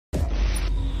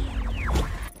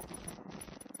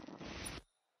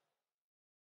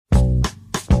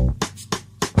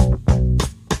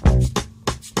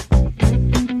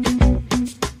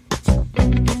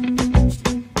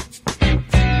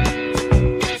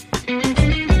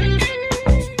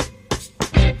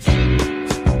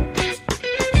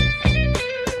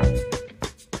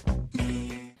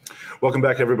Welcome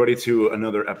back, everybody, to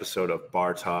another episode of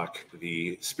Bar Talk,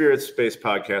 the spirits-based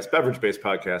podcast, beverage-based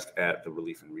podcast at the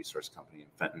Relief and Resource Company in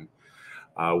Fenton.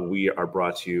 We are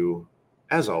brought to you,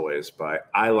 as always, by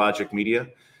iLogic Media.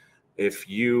 If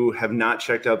you have not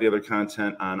checked out the other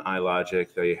content on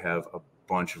iLogic, they have a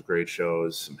bunch of great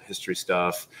shows, some history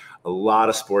stuff, a lot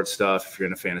of sports stuff. If you're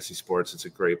into fantasy sports, it's a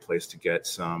great place to get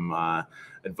some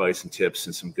advice and tips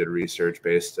and some good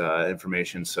research-based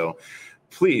information. So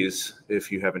please, if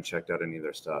you haven't checked out any of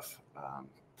their stuff,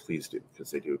 please do,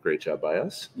 because they do a great job by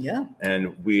us. Yeah.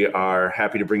 And we are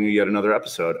happy to bring you yet another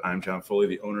episode. I'm John Foley,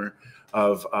 the owner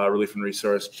of Relief and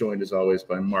Resource, joined as always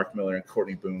by Mark Miller and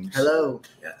Courtney Booms. Hello.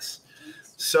 Yes.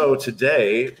 So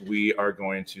today we are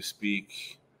going to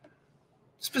speak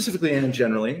specifically and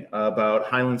generally about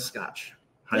Highland Scotch,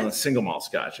 Highland single malt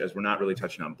Scotch, as we're not really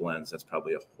touching on blends. That's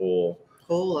probably a whole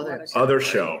other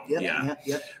show.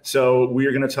 Yep. So we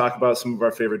are going to talk about some of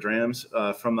our favorite drams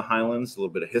from the Highlands, a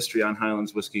little bit of history on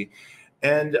Highlands whiskey,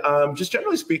 and just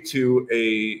generally speak to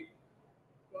a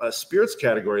spirits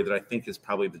category that I think is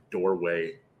probably the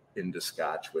doorway into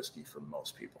Scotch whiskey for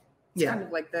most people. It's kind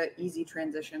of like the easy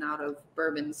transition out of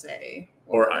bourbon, say.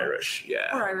 Or Irish,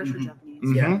 yeah. Or Irish or Japanese.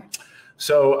 Mm-hmm. Yeah.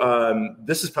 So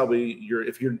this is probably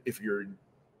if you're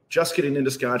just getting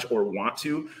into Scotch or want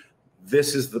to,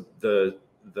 this is the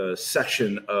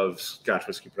section of Scotch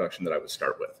whiskey production that I would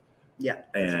start with. Yeah.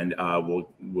 And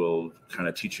we'll kind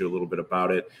of teach you a little bit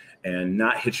about it and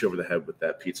not hit you over the head with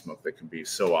that peat smoke that can be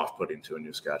so off-putting to a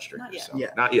new Scotch drinker. Not yet. So,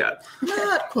 not yet.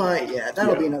 Not quite yet.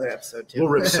 That'll be another episode too.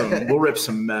 We'll rip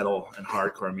some metal and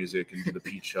hardcore music into the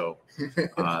peat show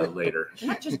later. It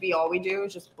might just be all we do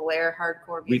is just blare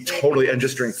hardcore music. We totally and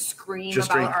just drink. Scream just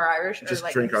about drink, our Irish. Just or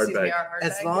like, drink Ardbeg.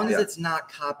 As long as it's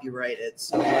not copyrighted,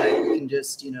 so like we can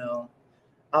just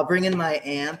I'll bring in my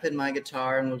amp and my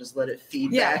guitar, and we'll just let it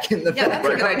feed back in the background.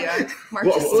 That's a good idea. Mark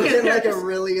we'll get like a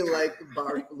really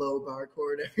low bar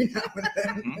chord every now and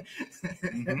then.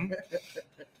 Mm-hmm.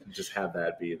 Just have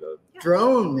that be the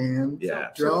drone, man. Yeah,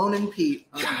 drone and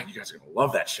Pete. God, you guys are gonna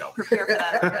love that show. Prepare for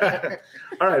that.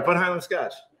 All right, but Highland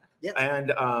Scotch. Yep.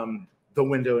 And the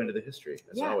window into the history,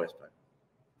 as always.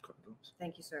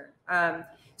 Thank you, sir.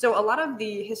 So a lot of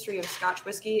the history of Scotch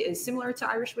whiskey is similar to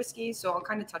Irish whiskey, so I'll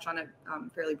kind of touch on it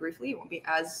fairly briefly. It won't be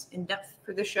as in-depth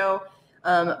for this show.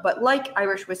 But like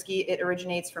Irish whiskey, it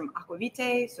originates from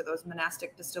aquavitae, so those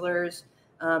monastic distillers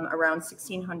around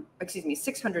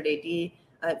 600 AD.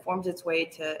 It forms its way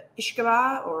to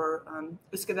Ishkaba or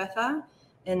Uskabetha.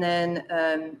 And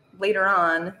then later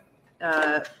on,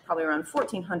 probably around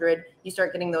 1400, you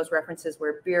start getting those references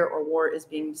where beer or wort is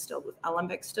being distilled with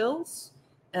alembic stills.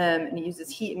 And it uses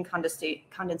heat and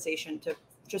condensation to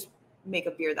just make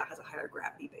a beer that has a higher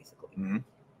gravity, basically.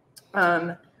 Mm-hmm.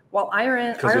 While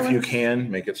Ireland, because if you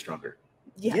can make it stronger.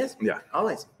 Yes. Yeah.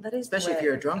 Always. That is especially if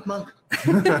you're a drunk monk.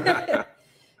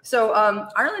 So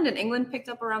Ireland and England picked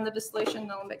up around the distillation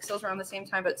and alembic stills around the same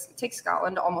time, but it takes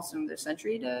Scotland almost another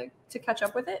century to catch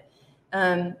up with it.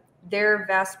 Their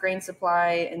vast grain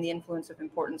supply and the influence of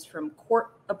importance from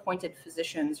court-appointed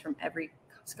physicians from every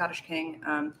Scottish king,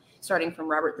 starting from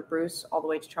Robert the Bruce all the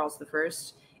way to Charles I,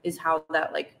 is how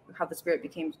the spirit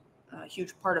became a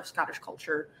huge part of Scottish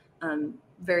culture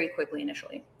very quickly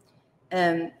initially.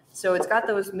 So it's got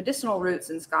those medicinal roots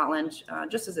in Scotland,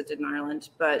 just as it did in Ireland,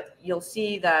 but you'll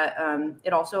see that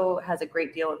it also has a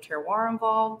great deal of terroir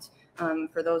involved.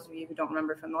 For those of you who don't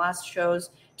remember from the last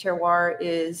shows, terroir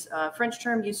is a French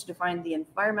term used to define the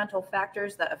environmental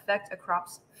factors that affect a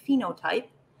crop's phenotype,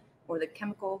 or the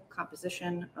chemical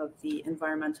composition of the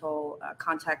environmental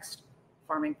context,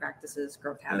 farming practices,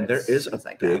 growth habits. And there is a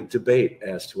big debate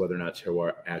as to whether or not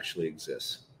terroir actually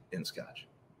exists in Scotch.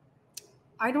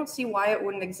 I don't see why it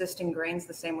wouldn't exist in grains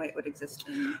the same way it would exist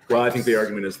in grapes. Well, I think the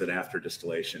argument is that after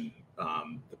distillation,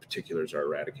 the particulars are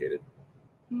eradicated.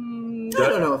 I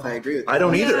don't know if I agree with that. I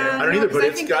don't either. But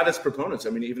it's got its proponents. I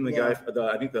mean, even the guy,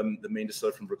 I think the main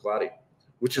distiller from Bruichladdich,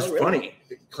 which is funny,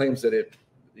 claims that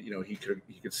he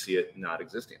could see it not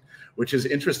existing, which is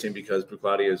interesting because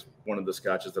Bruichladdich is one of the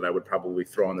Scotches that I would probably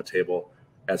throw on the table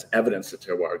as evidence that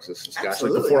terroir exists in Scotch,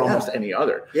 like before almost any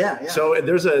other. Yeah. So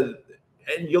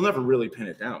and you'll never really pin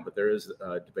it down, but there is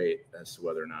a debate as to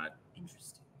whether or not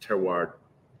terroir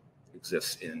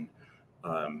exists in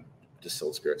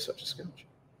distilled spirits such as Scotch.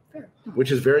 Fair.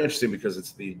 Which is very interesting because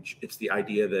it's the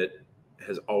idea that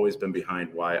has always been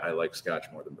behind why I like Scotch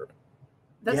more than bourbon.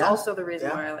 That's also the reason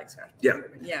why I like Scotch. Yeah.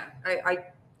 Yeah. I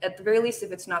at the very least,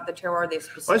 if it's not the terroir they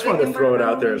specifically. I just wanted to throw it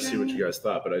out there and see what you guys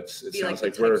thought, but it sounds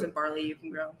like types of barley you can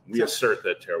grow. We assert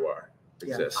that terroir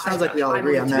exists. Sounds like we all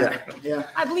agree on that. Yeah.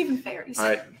 I believe in fairies. All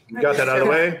right. We got that out of the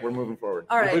way. We're moving forward.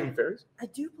 All right. You believe in fairies? I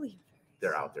do believe in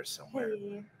They're out there somewhere.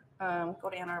 Hey, go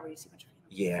to Ann Arbor. You see a bunch of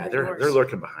Yeah, they're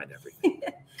lurking behind everything.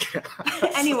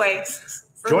 Anyway,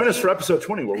 join us for episode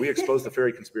 20 where we expose the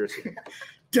fairy conspiracy.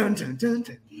 Dun dun dun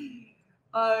dun.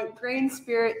 Grain,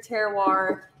 spirit,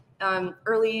 terroir.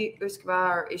 Early Uskaba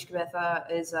or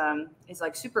Ishkabetha is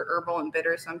like super herbal and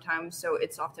bitter sometimes, so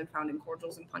it's often found in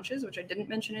cordials and punches, which I didn't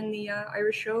mention in the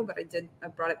Irish show, but I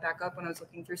brought it back up when I was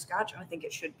looking through Scotch. I think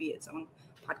it should be its own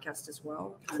podcast as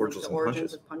well. Cordials and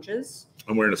origins of punches.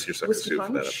 I'm wearing a seersucker suit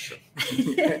for that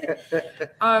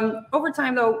episode. Over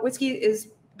time, though, whiskey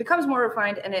becomes more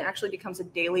refined, and it actually becomes a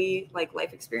daily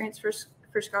life experience for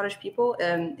Scottish people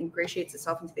and ingratiates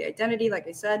itself into the identity. Like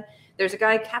I said, there's a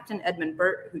guy, Captain Edmund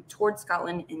Burt, who toured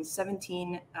Scotland in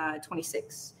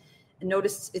 1726 and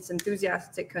noticed its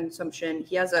enthusiastic consumption.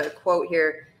 He has a quote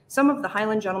here: "Some of the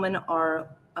Highland gentlemen are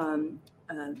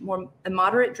more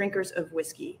immoderate drinkers of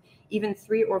whiskey, even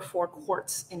 3 or 4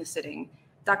 quarts in a sitting."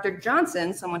 Dr.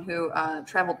 Johnson, someone who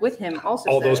traveled with him, also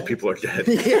all said, those people are dead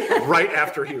right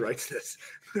after he writes this.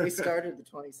 They started the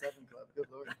 27 Club. Good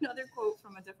Lord. Another quote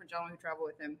from a different gentleman who traveled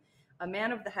with him. "A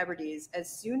man of the Hebrides, as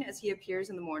soon as he appears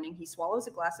in the morning, he swallows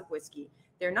a glass of whiskey.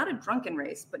 They're not a drunken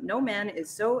race, but no man is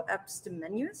so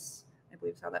abstemious," I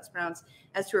believe is how that's pronounced,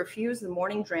 "as to refuse the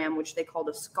morning dram, which they called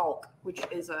a skulk," which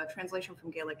is a translation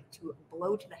from Gaelic to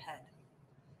blow to the head.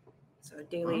 So a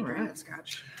daily dram of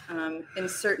Scotch. In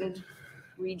certain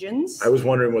regions. I was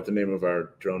wondering what the name of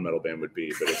our drone metal band would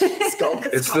be, but it's Skulk.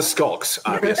 It's the Skulks,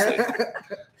 obviously.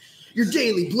 Your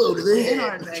daily blow to the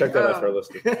head. Check that out for our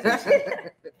listeners.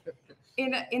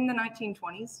 In the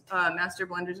 1920s, master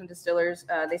blenders and distillers,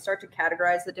 they start to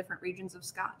categorize the different regions of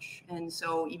Scotch. And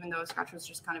so even though Scotch was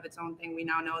just kind of its own thing, we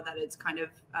now know that it's kind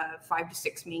of 5 to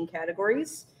 6 main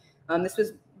categories. This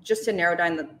was just to narrow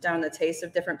down the taste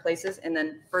of different places and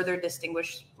then further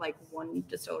distinguish one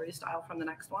distillery style from the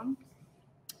next one.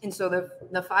 And so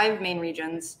the 5 main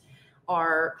regions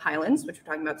are Highlands, which we're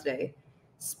talking about today,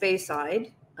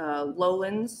 Speyside,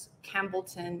 Lowlands,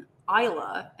 Campbellton,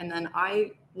 Islay, and then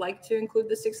I like to include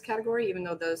the 6th category, even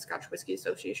though the Scotch Whisky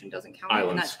Association doesn't count it,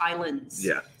 and that's Islands.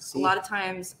 Yeah. A lot of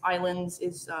times Islands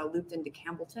is looped into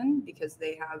Campbellton because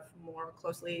they have more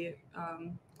closely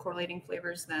correlating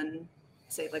flavors than,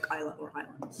 say, like Islay or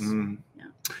Islands. Mm.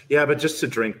 Yeah, but just to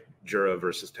drink Jura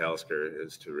versus Talisker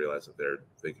is to realize that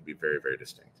they can be very, very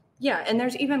distinct. Yeah, and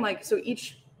there's even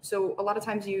so a lot of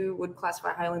times you would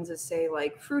classify Highlands as, say,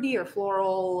 fruity or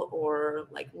floral or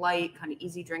light, kind of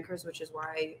easy drinkers, which is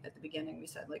why at the beginning we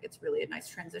said it's really a nice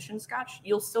transition Scotch.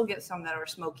 You'll still get some that are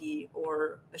smoky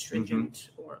or astringent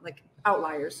or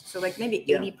outliers. So maybe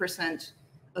 80%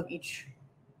 of each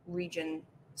region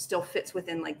still fits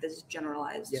within this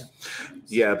generalized.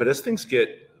 Yeah, but as things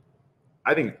get,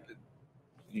 I think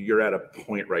you're at a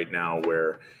point right now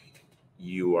where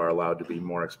you are allowed to be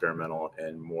more experimental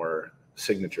and more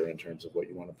signature in terms of what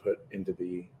you want to put into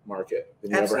the market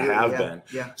than you ever have been.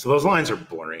 Yeah. So those lines are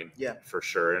blurring, for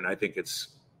sure. And I think it's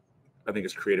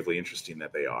creatively interesting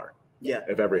that they are. Yeah.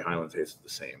 If every Highland tasted the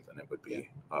same, then it would be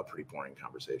a pretty boring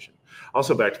conversation.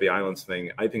 Also, back to the Islands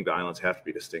thing, I think the Islands have to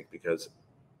be distinct because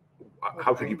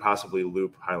how could you possibly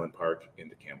loop Highland Park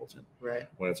into Campbellton? Right.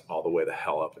 When it's all the way the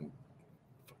hell up in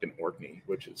fucking Orkney,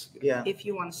 which is If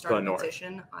you want to start a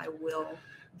petition, I will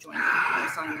join you.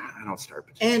 Sign that. I don't start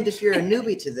petitions. And if you're a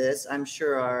newbie to this, I'm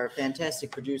sure our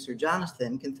fantastic producer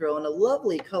Jonathan can throw in a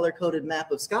lovely color-coded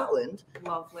map of Scotland.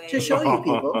 Lovely. To show you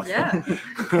people.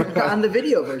 On the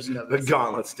video version of it. The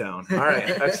gauntlet's down. All right,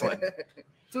 excellent.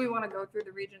 Do we want to go through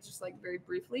the regions just very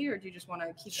briefly, or do you just want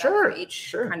to keep that for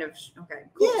each kind of? Okay,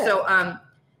 cool. Yeah.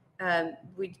 So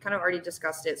we kind of already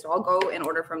discussed it. So I'll go in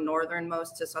order from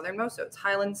northernmost to southernmost. So it's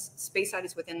Highlands. Speyside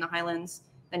is within the Highlands.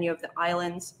 Then you have the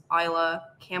Islands, Islay,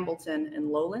 Campbellton,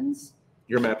 and Lowlands.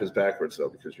 Your map is backwards though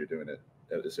because you're doing it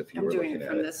as if you were looking at it. I'm doing it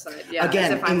from this side. Yeah.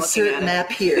 Again, insert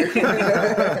map here.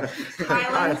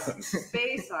 Highlands,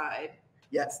 Speyside.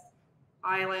 Yes.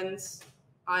 Islands,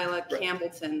 Islay,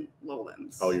 Campbellton,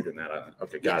 Lowlands. Oh, you're doing that island.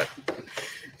 Okay, got it.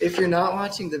 If you're not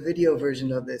watching the video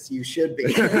version of this, you should be.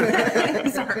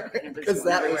 Because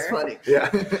that was funny. Yeah,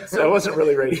 so that wasn't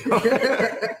really radio.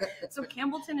 So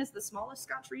Campbellton is the smallest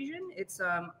Scotch region. It's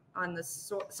on the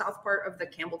south part of the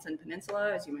Campbellton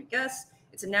Peninsula, as you might guess.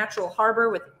 It's a natural harbor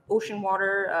with ocean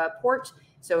water port.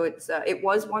 So it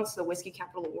was once the whiskey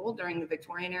capital of the world during the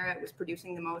Victorian era. It was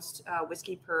producing the most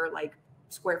whiskey per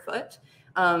square foot.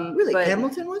 Really,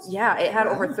 Campbellton was? Yeah, it had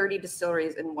over 30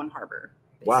 distilleries in one harbor.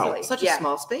 Basically. Wow, such a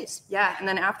small space. Yeah, and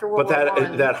then after World War I,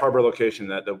 but that harbor location,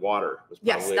 that the water was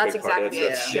probably that's a big part. Exactly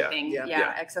it. Shipping,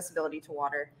 accessibility to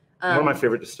water. One of my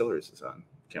favorite distilleries is on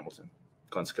Campbellton,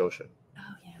 Glen Scotia. Oh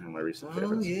yeah, One of my recent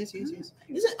favorites. Oh yes.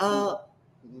 Is it?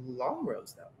 Long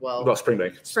Rose, though. Well,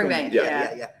 Springbank. Springbank,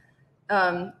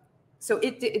 yeah. So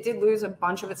it did lose a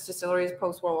bunch of its distilleries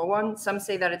post World War I. Some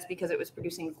say that it's because it was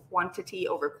producing quantity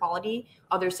over quality.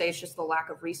 Others say it's just the lack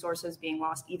of resources being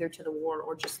lost either to the war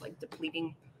or just like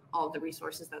depleting all of the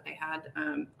resources that they had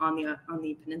on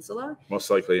the peninsula.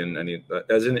 Most likely in any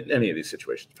of these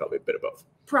situations, probably a bit of both.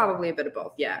 Probably a bit of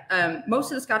both, yeah.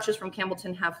 Most of the scotches from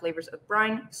Campbellton have flavors of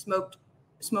brine,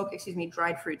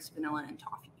 dried fruits, vanilla, and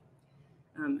toffee.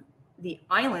 The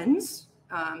islands,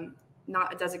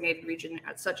 not a designated region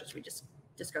as such as we just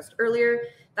discussed earlier.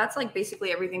 That's like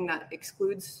basically everything that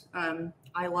excludes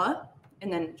Islay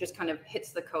and then just kind of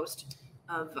hits the coast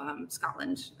of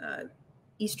Scotland,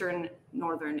 eastern,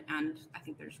 northern, and I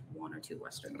think there's one or two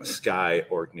western. Skye,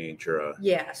 Orkney, Jura.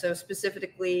 Yeah, so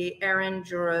specifically Arran,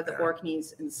 Jura, the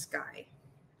Orkneys, and Skye.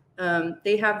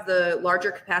 They have the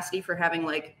larger capacity for having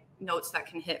like notes that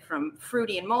can hit from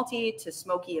fruity and malty to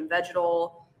smoky and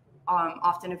vegetal.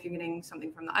 Often if you're getting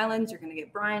something from the islands, you're going to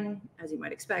get brine, as you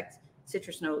might expect,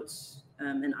 citrus notes,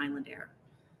 and island air.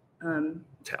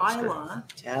 Talisker.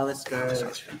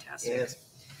 That's fantastic. Yes.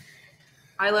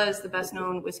 Islay is the best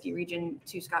known whiskey region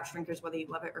to Scotch drinkers, whether you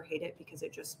love it or hate it, because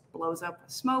it just blows up with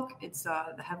smoke. It's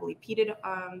the heavily peated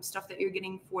stuff that you're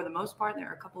getting for the most part. There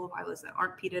are a couple of Isleys that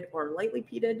aren't peated or lightly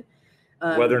peated.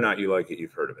 Whether or not you like it,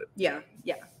 you've heard of it. Yeah,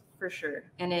 for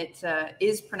sure. And it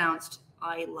is pronounced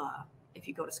Islay if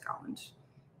you go to Scotland.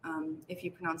 If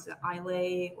you pronounce it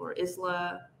Islay or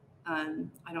Isla,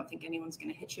 I don't think anyone's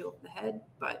going to hit you over the head,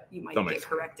 but you might get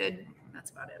corrected. That's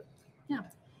about it. Yeah.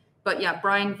 But yeah,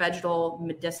 brine, vegetal,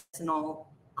 medicinal,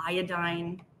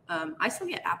 iodine. I still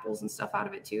get apples and stuff out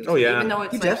of it too. So even though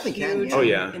it's like huge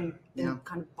and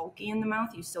kind of bulky in the mouth,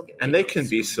 you still get. And they can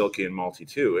be silky and malty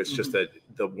too. It's just that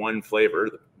the one flavor,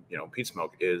 peat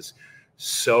smoke, is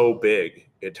so big.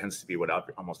 It tends to be what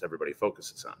almost everybody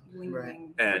focuses on.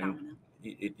 Lingering, and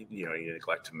you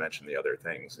neglect to mention the other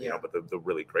things. But the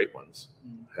really great ones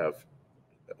have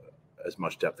as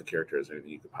much depth of character as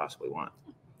anything you could possibly want.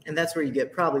 And that's where you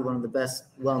get probably one of the best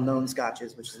well-known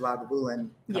scotches, which is Lagavulin,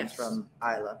 comes from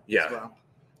Islay as well.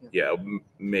 Yeah,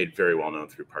 made very well known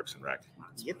through Parks and Rec.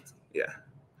 Yep. Yeah.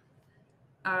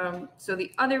 So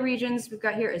the other regions we've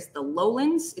got here is the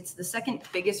Lowlands. It's the second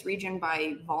biggest region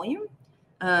by volume.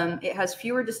 It has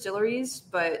fewer distilleries,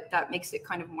 but that makes it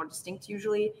kind of more distinct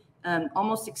usually.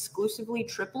 Almost exclusively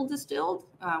triple distilled,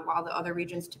 while the other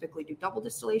regions typically do double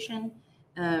distillation.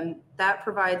 That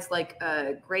provides like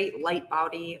a great light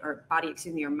body or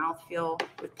mouthfeel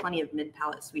with plenty of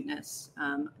mid-palate sweetness.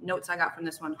 Notes I got from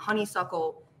this one: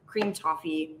 honeysuckle, cream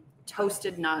toffee,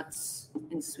 toasted nuts,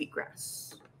 and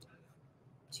sweetgrass.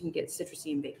 So you can get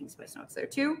citrusy and baking spice notes there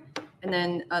too. And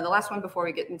then the last one before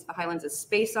we get into the Highlands is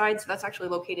Speyside. So that's actually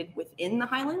located within the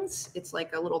Highlands. It's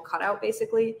like a little cutout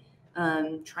basically.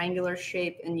 Triangular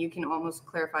shape, and you can almost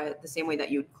clarify it the same way that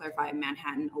you would clarify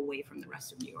Manhattan away from the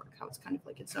rest of New York, how it's kind of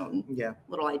like its own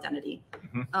little identity.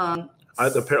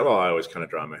 The parallel I always kind of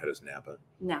draw in my head is Napa.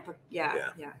 Napa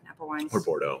wines. Or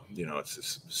Bordeaux. It's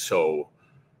just so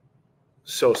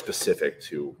specific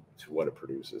to what it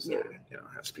produces that it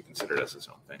has to be considered as its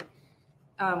own thing.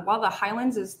 While the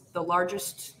Highlands is the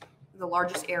largest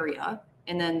area,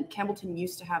 and then Campbellton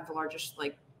used to have the largest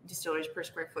distilleries per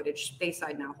square footage,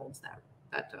 Speyside now holds that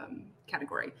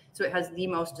category. So it has the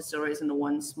most distilleries in the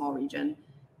one small region.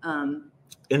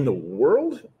 In the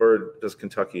world, or does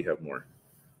Kentucky have more?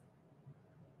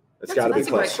 It's got to be close. That's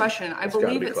a great question. I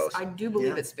do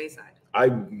believe it's Speyside. I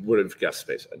would have guessed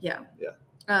Speyside.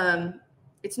 Yeah.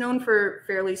 It's known for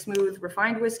fairly smooth,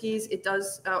 refined whiskeys. It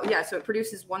does, so it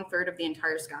produces 1/3 of the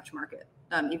entire Scotch market,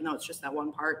 even though it's just that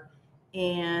one part.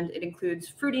 And it includes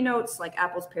fruity notes like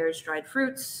apples, pears, dried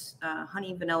fruits,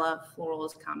 honey, vanilla, floral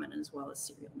is common, as well as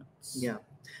cereal notes. Yeah.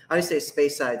 I would say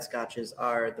Speyside scotches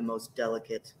are the most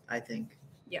delicate, I think.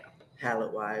 Yeah.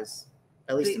 Palate-wise,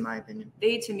 at least in my opinion.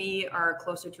 They, to me, are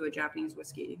closer to a Japanese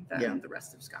whiskey than the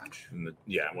rest of Scotch. Most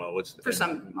of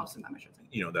them, I should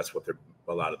think. That's what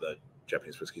a lot of the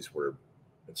Japanese whiskeys were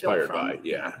inspired by.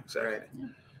 Yeah, exactly. Right. Yeah.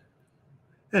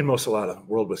 And a lot of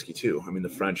world whiskey too. I mean, the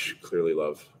French clearly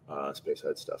love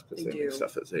Speyside stuff because they make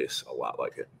stuff that tastes a lot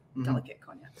like it. Delicate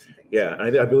cognacs and things. Yeah,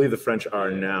 I believe the French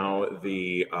are now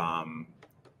the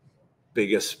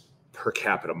biggest per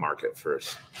capita market for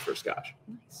Scotch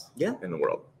in the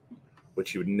world,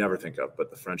 which you would never think of. But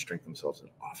the French drink themselves an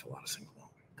awful lot of single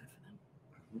malt. Good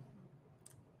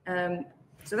for them.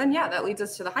 So then, that leads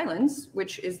us to the Highlands,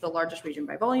 which is the largest region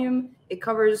by volume. It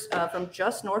covers from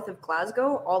just north of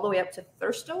Glasgow all the way up to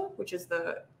Thursto, which is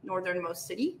the northernmost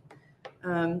city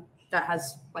that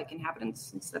has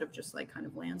inhabitants instead of just kind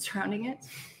of land surrounding it.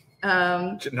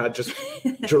 Not just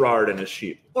Gerard and his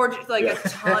sheep. Or just like a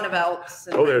ton of Alps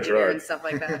and, and stuff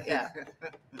like that. Yeah.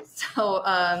 So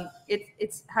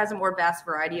it has a more vast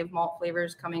variety of malt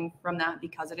flavors coming from that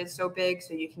because it is so big.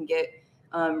 So you can get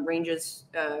ranges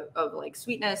of like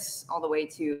sweetness all the way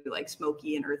to like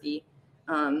smoky and earthy,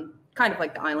 kind of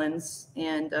like the islands.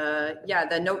 And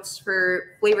the notes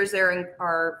for flavors there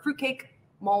are fruitcake,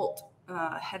 malt,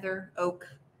 heather, oak,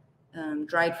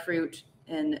 dried fruit,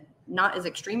 and not as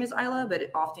extreme as Isla, but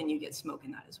often you get smoke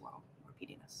in that as well, or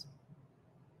peatiness.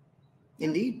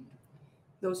 Indeed.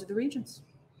 Those are the regions.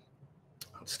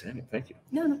 Outstanding. Thank you.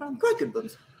 No problem. Good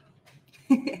books.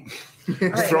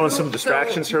 Just throwing some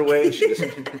distractions her way. She just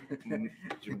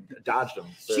dodged them.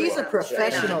 She's a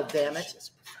professional, damn it.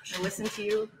 I listen to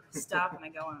you, stop, and I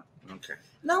go on. Okay.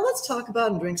 Now let's talk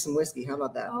about and drink some whiskey. How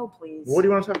about that? Oh, please. What do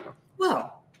you want to talk about?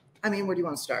 Well, I mean, where do you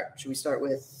want to start? Should we start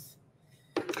with...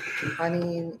 I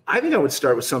think I would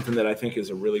start with something that I think is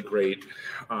a really great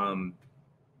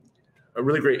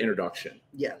introduction.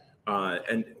 Yeah.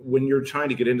 And when you're trying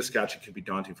to get into Scotch, it can be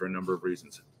daunting for a number of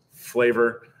reasons.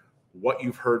 Flavor, what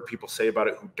you've heard people say about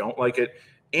it who don't like it,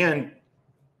 and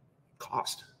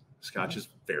cost. Scotch is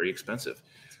very expensive.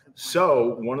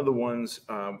 So one of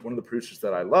the producers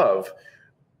that I love,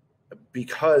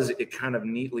 because it kind of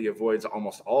neatly avoids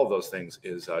almost all of those things,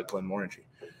 is Glenmorangie.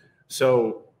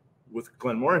 So with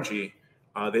Glenmorangie,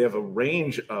 they have a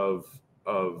range of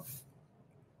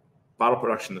bottle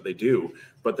production that they do,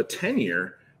 but the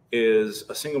 10-year is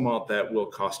a single malt that will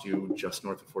cost you just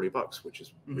north of $40, which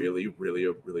is really, really,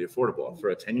 really affordable.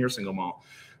 For a 10-year single malt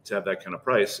to have that kind of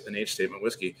price, an age statement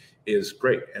whiskey is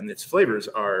great. And its flavors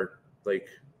are like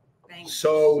and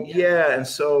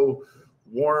so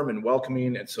warm and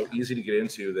welcoming and so easy to get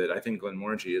into that I think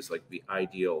Glenmorangie is like the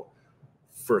ideal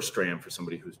first dram for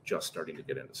somebody who's just starting to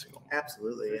get into single malt.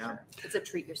 Absolutely, yeah. Sure. It's a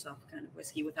treat yourself kind of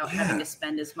whiskey without having to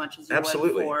spend as much as you would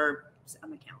for a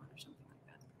Macallan or something like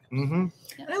that. Mm-hmm.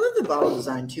 Yeah. And I love the bottle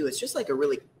design too. It's just like a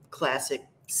really classic,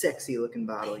 sexy looking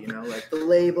bottle, you know, like the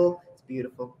label. It's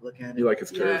beautiful. Look at it. You like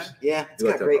its curves? Yeah, it's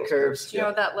got great curves. Do you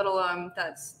know that little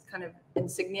that's kind of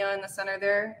insignia in the center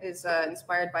there is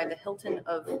inspired by the Hilton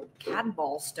of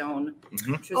Cadball Stone,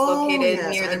 which was located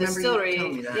near the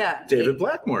distillery. Yeah, David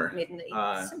Blackmore made in the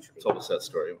 8th century. Told us that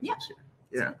story when he was here.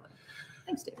 Yeah. Exactly.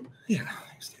 Thanks, David. Yeah,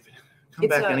 thanks, David. Come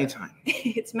back anytime.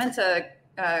 It's meant to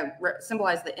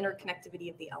symbolize the interconnectivity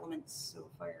of the elements, so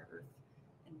fire, earth,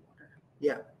 and water.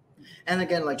 Yeah. And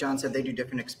again, like John said, they do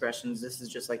different expressions. This is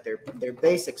just like their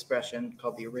base expression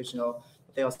called the original.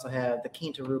 But they also have the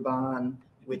Quinta Ruban,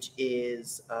 which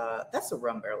is that's the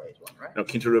rum barrel aged one, right? No,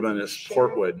 Quinta Ruban is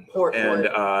Portwood. And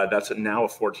that's now a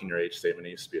 14-year age statement.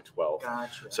 It used to be a 12.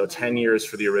 Gotcha. So 10 years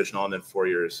for the original, and then 4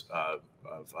 years of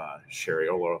sherry,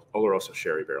 Oloroso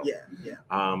sherry barrel. Yeah, yeah.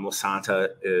 La Santa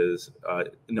is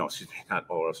no, excuse me, not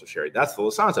Oloroso sherry. That's the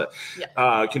La Santa.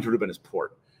 Yeah. Quinta Ruban is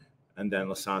port. And then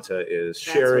La Santa is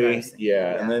sherry.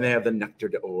 Yeah. And then they have the Nectar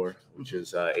d'Or, which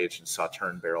is aged in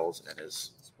Sauterne barrels and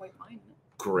is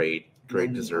great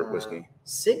dessert whiskey.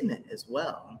 Signet as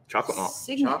well. Chocolate malt.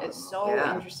 Signet is so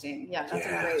interesting. Yeah, that's a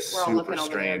great. We're all looking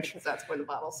over there because that's where the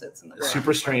bottle sits in the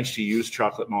super strange to use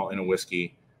chocolate malt in a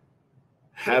whiskey.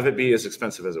 Have it be as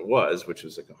expensive as it was, which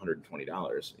was like $120, $130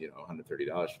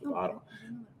 for the bottle,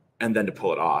 and then to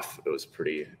pull it off, it was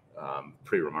pretty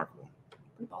remarkable.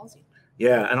 Pretty ballsy.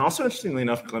 Yeah, and also interestingly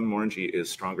enough, Glenmorangie is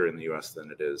stronger in the U.S.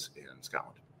 than it is in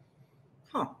Scotland.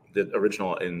 Huh. The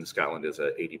original in Scotland is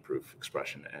a 80 proof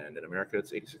expression, and in America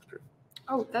it's 86 proof.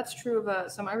 Oh, that's true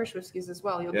of some Irish whiskeys as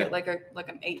well. You'll get like an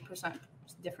 8%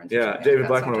 difference. Yeah, David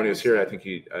Blackmore, when he was here, I think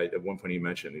at one point he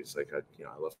mentioned he's like, I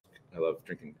love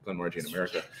drinking Glenmorangie in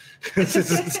America. it's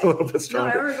a little bit stronger.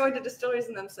 No, I remember going to distilleries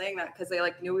and them saying that because they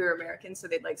knew we were Americans, so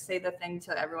they'd say the thing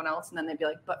to everyone else, and then they'd be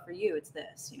like, "But for you, it's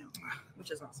this,"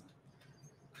 which is awesome.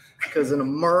 Because in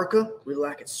America, we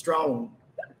like it strong.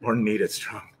 Or need it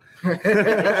strong.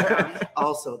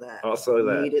 Also that.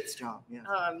 Need it strong. Yeah.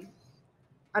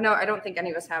 I don't think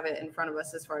any of us have it in front of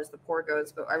us as far as the pour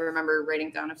goes, but I remember writing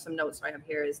down some notes I have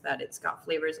here is that it's got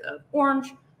flavors of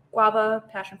orange, guava,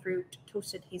 passion fruit,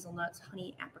 toasted hazelnuts,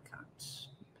 honey, apricot,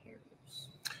 pears.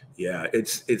 Yeah,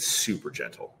 it's super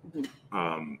gentle.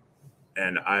 Mm-hmm.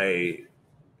 And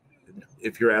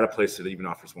if you're at a place that even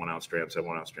offers 1 ounce drams, that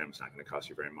 1 ounce dram is not going to cost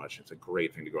you very much. It's a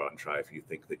great thing to go out and try if you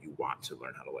think that you want to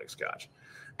learn how to like Scotch.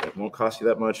 It won't cost you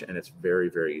that much, and it's very,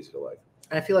 very easy to like.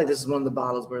 And I feel like this is one of the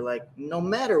bottles where, no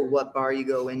matter what bar you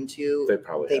go into, they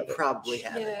probably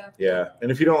have it. Yeah,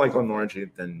 and if you don't like Glenmorangie,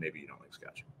 then maybe you don't like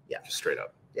Scotch. Yeah, just straight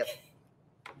up. Yep.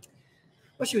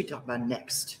 What should we talk about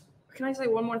next? Can I say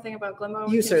one more thing about Glenbow?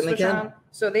 You certainly can.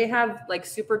 So they have like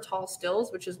super tall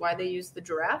stills, which is why they use the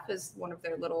giraffe as one of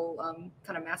their little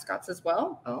kind of mascots as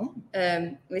well. Oh.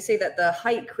 They say that the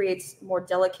height creates more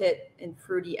delicate and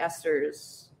fruity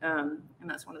esters, and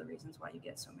that's one of the reasons why you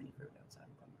get so many fruit outside of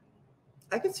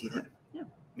Glenbow. I could see that. Yeah.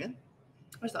 Yeah.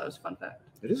 I just thought it was a fun fact.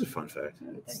 It is a fun fact.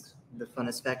 Yeah, It's thanks. the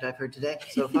funnest fact I've heard today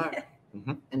so far.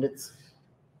 Mhm. And it's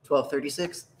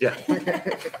 12:36. Yeah.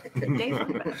 Day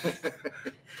fun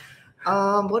fact.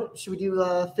 What should we do?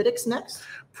 Fiddix next?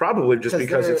 Probably just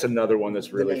because they're it's another one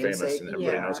that's really the famous namesake. and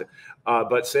everybody Yeah. knows it.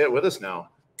 But say it with us now.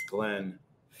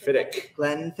 Glenfiddich.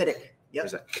 Glenfiddich. Yep.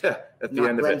 There's a k at the Not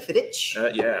end of it.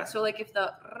 Glenfiddich. Yeah. So like if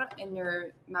the r in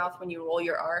your mouth when you roll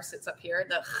your R sits up here,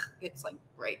 the it's like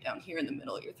right down here in the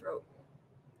middle of your throat.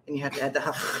 And you have to add the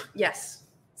h. Yes.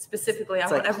 Specifically,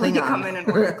 It's I like want everyone to Klingon. come in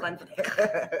and order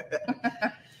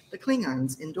Glenfiddich. The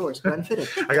Klingons endorse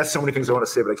Glenfiddich. I got so many things I want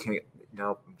to say, but I can't.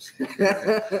 No.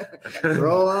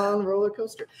 Roll on roller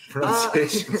coaster.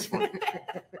 Pronunciation's fine.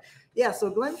 Yeah,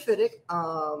 so Glenfiddich,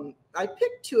 I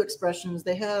picked two expressions.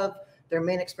 They have their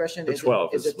main expression The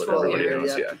 12 is is a what 12 everybody year.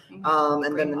 knows. Yeah. Yeah. And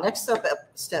then the Green next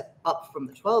step up from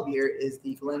the 12 year is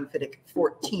the Glenfiddich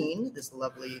 14, this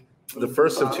lovely. The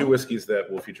first of two bottle. whiskeys that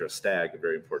will feature a stag, a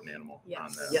very important animal Yes.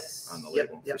 on the Yes. on the Yep,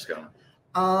 label yep. for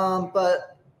Scotland.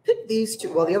 But picked these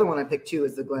two. Well, the other one I picked too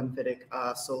is the Glenfiddich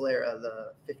Solera,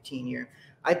 the 15 year.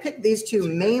 I picked these two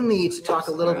mainly to talk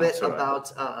a little Yeah, bit so do I.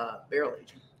 about barrel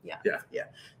aging. Yeah. Yeah.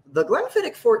 The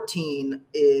Glenfiddich 14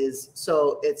 is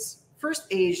it's first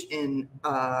aged in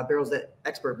barrels that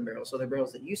ex-bourbon barrels, so they're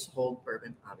barrels that used to hold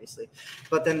bourbon, obviously.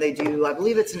 But then they do, I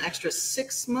believe it's an extra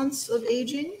 6 months of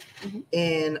aging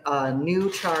in new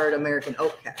charred American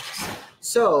oak casks.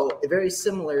 So very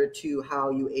similar to how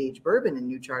you age bourbon in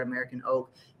new charred American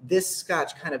oak, this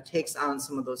Scotch kind of takes on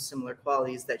some of those similar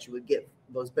qualities that you would get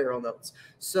those barrel notes.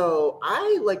 So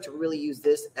I like to really use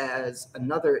this as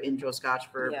another intro Scotch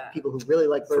for Yeah. people who really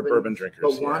like For bourbon, bourbon drinkers.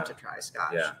 but want yeah. to try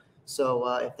Scotch. Yeah. So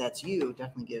if that's you,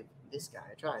 definitely give this guy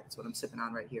a try. That's what I'm sipping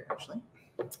on right here, actually.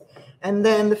 And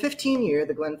then the 15 year,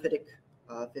 the Glenfiddich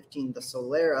 15, the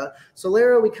Solera.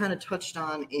 Solera we kind of touched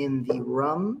on in the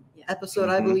rum episode,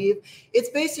 I Mhm. believe. It's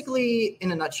basically,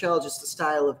 in a nutshell, just a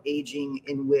style of aging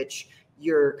in which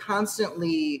you're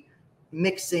constantly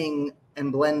mixing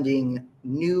and blending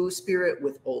new spirit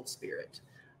with old spirit.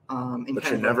 But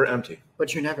you're never empty.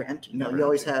 But you're never empty. No, Never you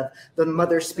always empty. have the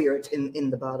mother spirit in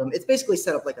the bottom. It's basically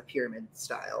set up like a pyramid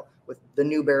style with the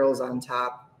new barrels on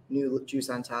top, new juice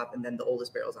on top, and then the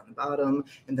oldest barrels on the bottom,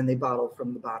 and then they bottle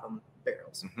from the bottom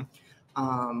barrels.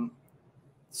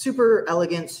 Super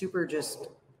elegant, super just.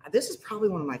 This is probably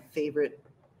one of my favorite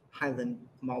Highland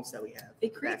malts that we have.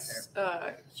 It creates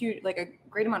huge, like a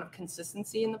great amount of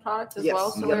consistency in the product as Yes.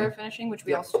 well. Yep. Solera finishing, which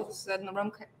we Yep. also said in the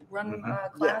rum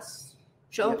Mhm. class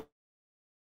show. Yep.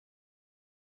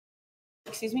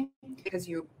 Excuse me, because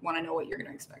you want to know what you're going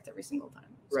to expect every single time.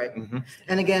 So- Right. Mhm.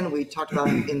 And again, we talked about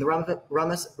in the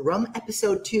rum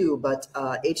episode 2, but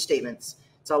age statements.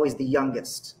 It's always the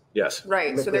youngest. Yes.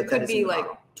 Right. So Liquid there that could is be in the like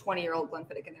bottle. 20-year-old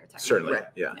Glenfiddich in there. technically. Certainly. Right.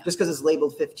 Yeah. Just because it's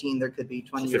labeled 15, there could be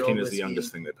 20-year-old 15 is whiskey. the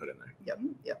youngest thing they put in there. Yep,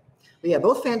 yep. But yeah,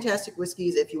 both fantastic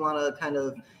whiskeys if you want to kind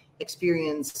of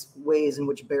experience ways in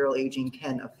which barrel aging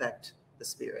can affect the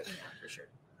spirit, for sure.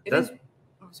 It That's- is.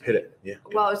 Oh, sorry. Hit it. Yeah.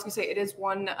 Well, I was going to say it is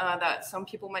one that some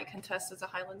people might contest as a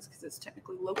Highlands because it's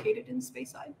technically located in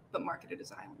Speyside, but marketed as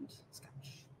a Highland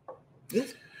Scotch.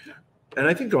 Yes. And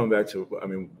I think going back to,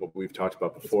 what we've talked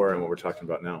about before and what we're talking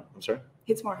about now. I'm sorry.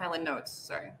 It's more Highland notes.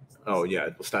 Sorry. Oh yeah,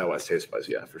 well, style-wise, taste-wise,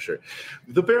 yeah, for sure.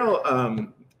 The barrel,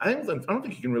 I don't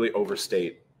think you can really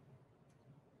overstate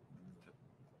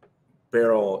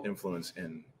barrel influence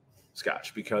in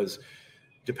Scotch because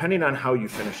depending on how you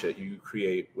finish it, you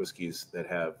create whiskeys that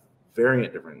have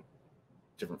variant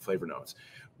different flavor notes,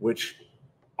 which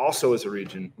also is a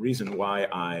reason why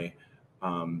I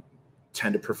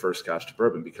tend to prefer Scotch to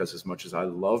bourbon because as much as I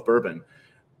love bourbon,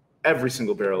 every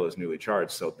single barrel is newly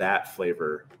charged, so that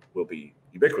flavor will be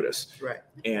ubiquitous. Right.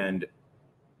 And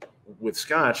with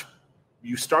Scotch,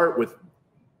 you start with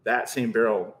that same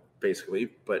barrel basically,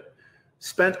 but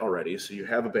spent already. So you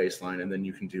have a baseline, and then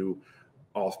you can do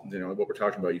all, what we're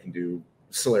talking about. You can do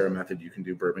Solera method, you can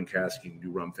do bourbon cask, you can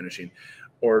do rum finishing,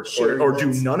 or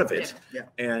do none of it. Yeah.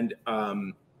 And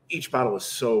each bottle is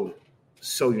so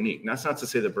unique. And that's not to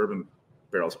say that bourbon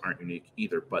barrels aren't unique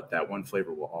either, but that one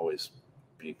flavor will always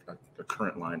be a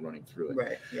current line running through it.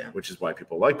 Right. Yeah. Which is why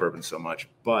people like bourbon so much.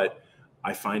 But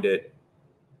I find it,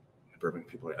 bourbon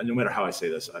people, no matter how I say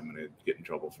this, I'm going to get in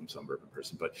trouble from some bourbon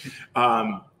person, but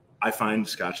I find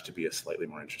Scotch to be a slightly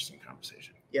more interesting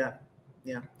conversation. Yeah.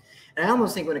 And I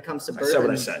almost think when it comes to bourbon, I said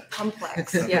what I said.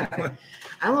 Complex. Yeah.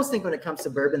 I almost think when it comes to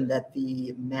bourbon that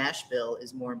the mash bill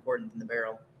is more important than the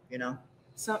barrel.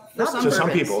 So Not for some, to some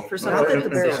bourbons, people. for some Not that bourbons, the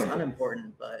barrel is Some people.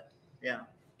 unimportant, but yeah.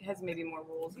 it has maybe more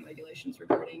rules and regulations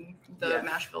regarding the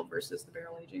mash bill versus the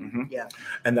barrel aging. Mhm. Yeah.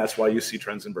 And that's why you see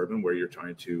trends in bourbon where you're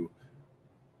trying to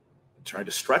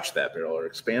stretch that barrel or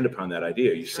expand upon that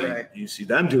idea. You see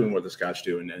them doing what the Scotch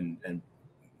do and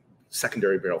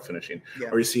secondary barrel finishing,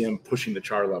 or you see them pushing the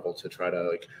char level to try to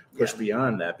like push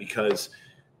beyond that, because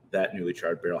that newly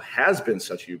charred barrel has been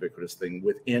such a ubiquitous thing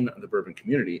within the bourbon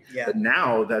community. But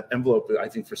now that envelope, I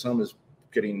think for some is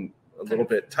getting a little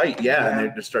bit tight. And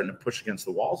they're just starting to push against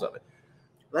the walls of it.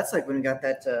 That's like when we got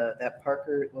that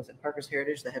Parker, was it Parker's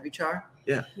Heritage, the heavy char?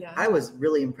 Yeah. I was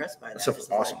really impressed by that. That stuff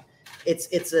was awesome. Like,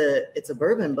 it's a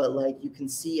bourbon, but like you can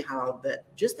see how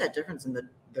that difference in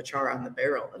the char on the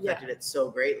barrel affected it so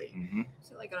greatly. Mm-hmm.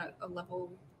 So like a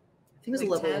level, I think it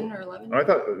was like a level 10 or 11. Oh, I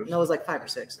thought it was No, it was like 5 or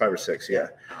 6. 5 or 6. Yeah,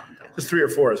 Okay. because 3 or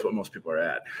 4 is what most people are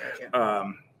at.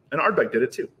 Gotcha. And Ardbeg did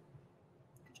it too.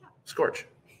 Good job. Scorch.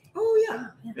 Oh yeah.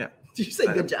 Yeah. Did you say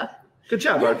good job? Good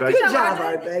job, Yeah, Ardbeg. Good job,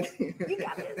 Ardbeg. Ardbeg. You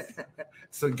got this.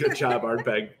 It's a good job,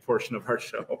 Ardbeg portion of our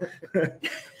show,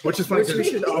 which is funny Which we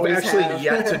because should we've always actually have.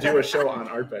 yet to do a show on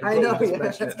Ardbeg. I know, But we just yeah.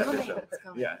 mentioned it It's in the coming. show. It's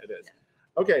coming. Yeah, it is.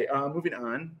 Okay, moving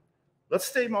on. Let's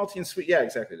stay malty and sweet. Yeah,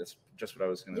 exactly. That's just what I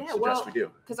was going to suggest we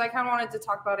do. Because I kind of wanted to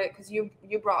talk about it because you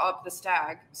brought up the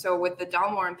stag. So with the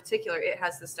Dalmore in particular, it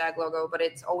has the stag logo, but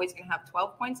it's always going to have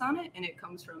 12 points on it, and it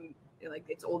comes from like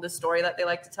its oldest story that they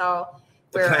like to tell.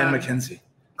 The Clan Mackenzie.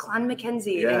 Clan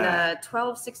Mackenzie in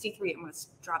 1263. I'm going to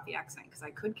drop the accent because I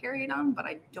could carry it on, but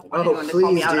I don't want anyone to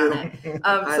call me out on it.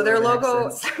 So their logo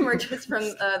emerges from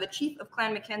the chief of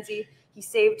Clan Mackenzie. He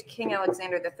saved King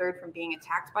Alexander III from being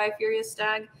attacked by a furious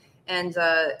stag, and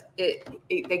they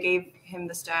gave him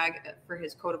the stag for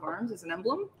his coat of arms as an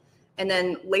emblem. And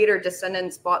then later,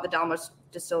 descendants bought the Dalmore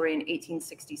distillery in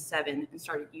 1867 and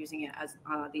started using it as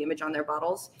the image on their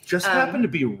bottles. Just happened to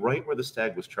be right where the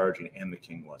stag was charging and the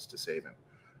king was to save him.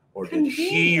 Or did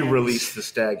he release the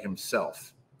stag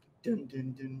himself? Dun,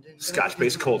 dun, dun, dun,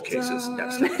 Scotch-based cold cases.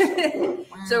 Next time.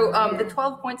 So the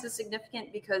 12 points is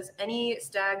significant because any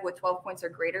stag with 12 points or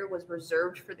greater was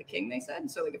reserved for the king, they said.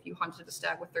 So like if you hunted a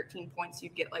stag with 13 points,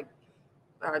 you'd get like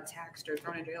taxed or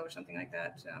thrown in jail or something like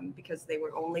that because they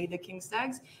were only the king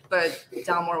stags. But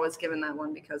Dalmore was given that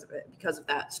one because of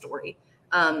that story.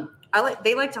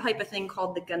 They like to hype a thing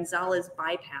called the Gonzalez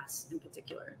bypass in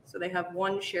particular. So they have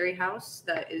one sherry house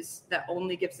that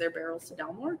only gives their barrels to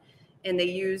Dalmore, and they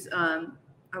use I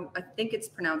think it's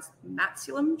pronounced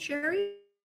Matsulum sherry,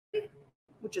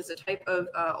 which is a type of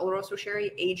Oloroso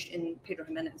sherry aged in Pedro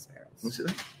Jimenez barrels. Let me see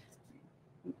that.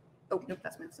 Oh no,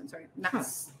 that's Matsulum. Sorry,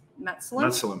 Matsulum.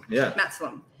 Matsulum, yeah.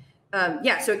 Matsulum.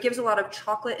 So it gives a lot of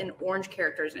chocolate and orange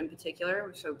characters in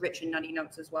particular, so rich and nutty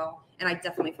notes as well. And I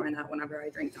definitely find that whenever I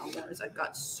drink Dalmore, I've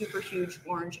got super huge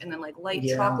orange and then like light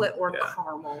chocolate or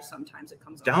caramel. Sometimes it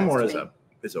comes. Dalmore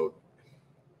is a.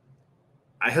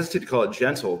 I hesitate to call it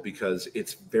gentle because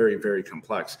it's very, very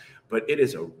complex, but it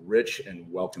is a rich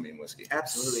and welcoming whiskey.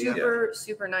 Absolutely.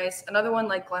 Super nice. Another one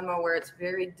like Glenmoe where it's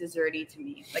very desserty to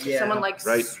me. Like if someone likes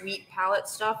sweet palate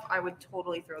stuff, I would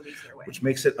totally throw these their way. Which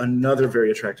makes it another very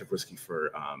attractive whiskey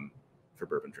for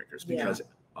bourbon drinkers because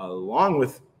along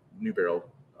with new barrel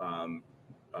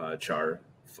char,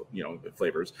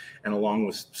 flavors, and along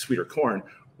with sweeter corn,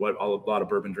 what a lot of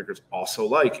bourbon drinkers also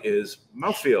like is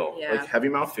mouthfeel, like heavy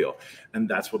mouthfeel. And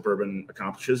that's what bourbon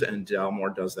accomplishes. And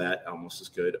Dalmore does that almost as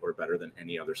good or better than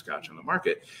any other Scotch on the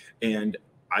market. And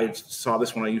I saw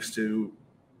this when I used to,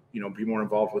 be more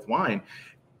involved with wine.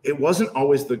 It wasn't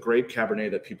always the grape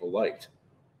Cabernet that people liked.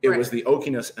 It was the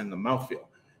oakiness and the mouthfeel.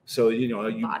 So,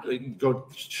 you go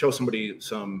show somebody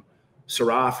some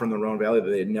Syrah from the Rhone Valley that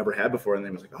they had never had before. And they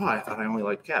was like, oh, I thought I only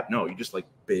liked Cab. No, you just like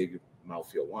big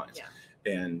mouthfeel wines. Yeah.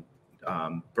 And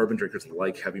bourbon drinkers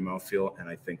like heavy mouthfeel, and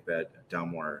I think that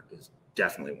Dalmore is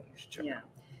definitely one you should check out.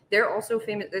 They're also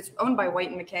famous. It's owned by White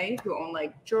and McKay, who own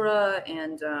like Jura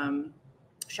and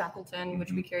Shackleton,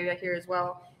 which we carry back here as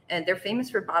well. And they're famous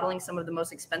for bottling some of the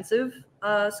most expensive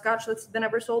Scotch that's been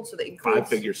ever sold. So that includes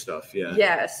 5-figure stuff, a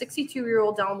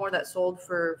 62-year-old Dalmore that sold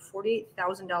for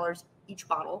 $48,000 each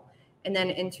bottle. And then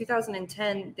in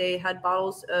 2010, they had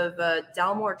bottles of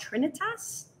Dalmore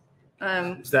Trinitas.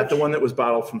 Is that the one that was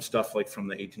bottled from stuff like from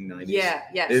the 1890s? Yeah.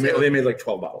 They made like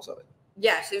 12 bottles of it.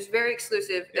 Yes, it was very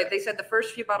exclusive. Yeah. They said the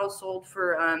first few bottles sold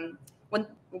for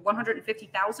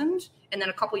 $150,000, and then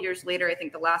a couple years later, I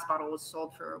think the last bottle was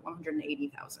sold for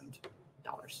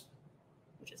 $180,000,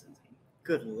 which is insane.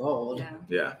 Good Lord.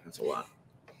 Yeah, that's a lot.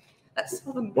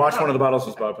 Watch one of the bottles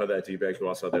was bought by that D-bag who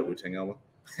also had that Wu-Tang album.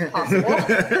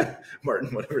 Possible.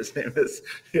 Martin, whatever his name is.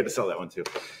 He had to sell that one too.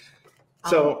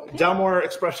 So Dalmore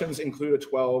expressions include a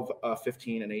 12, a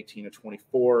 15, an 18, a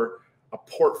 24, a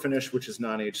port finish, which is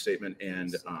non-age statement,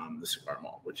 and the cigar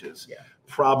malt, which is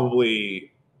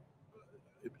probably,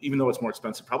 even though it's more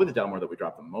expensive, probably the Dalmore that we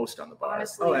drop the most on the bar.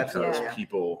 Honestly, because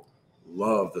people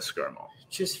love the cigar malt.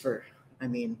 Just for,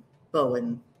 Bo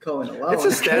and Cohen alone. It's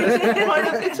a status.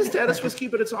 It's a status whiskey,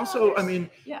 but it's also,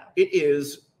 it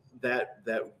is that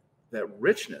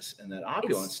richness and that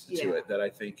opulence to it that I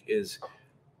think is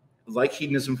like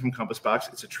hedonism from Compass Box.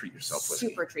 It's a treat yourself whiskey.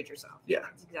 Super treat yourself. Yeah,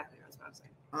 that's exactly what I was about to say.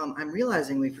 I'm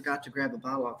realizing we forgot to grab a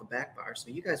bottle off the back bar, so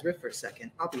you guys riff for a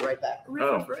second. I'll be right back. Riff.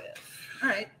 All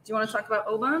right. Do you want to talk about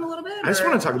Oban a little bit? I just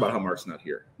want to talk about how Mark's not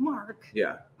here. Mark.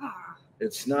 Yeah.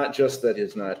 It's not just that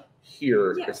he's not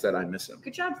here; it's that I miss him.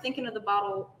 Good job thinking of the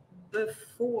bottle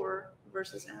before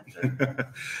versus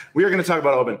after. We are going to talk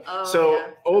about Oban.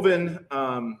 Oban.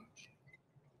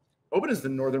 Oban is the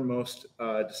northernmost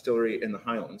distillery in the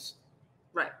Highlands.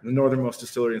 Right. The northernmost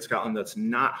distillery in Scotland that's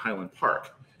not Highland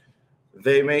Park.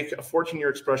 They make a 14-year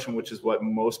expression, which is what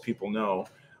most people know.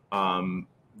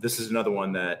 This is another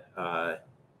one that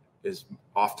is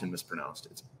often mispronounced.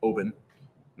 It's Oban,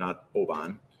 not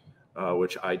Oban,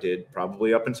 which I did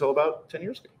probably up until about 10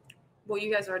 years ago. Well,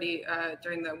 you guys already,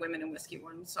 during the Women in Whiskey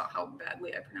one, saw how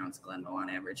badly I pronounce Glenmoe on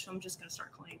average, so I'm just going to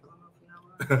start calling it Glenmoe.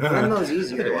 Glenmoe's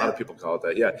easier. A lot of people call it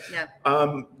that. Yeah.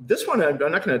 This one, I'm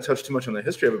not going to touch too much on the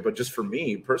history of it, but just for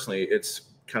me personally, it's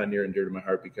kind of near and dear to my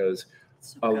heart because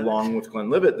along with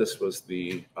Glenlivet, this was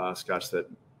the Scotch that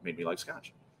made me like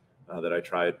Scotch that I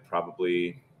tried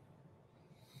probably,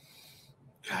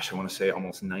 I want to say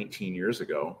almost 19 years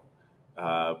ago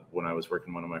when I was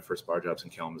working one of my first bar jobs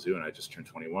in Kalamazoo, and I just turned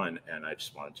 21 and I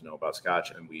just wanted to know about Scotch.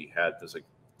 And there's like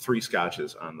 3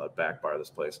 Scotches on the back bar of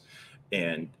this place.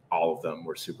 And all of them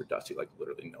were super dusty. Like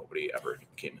literally nobody ever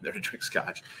came in there to drink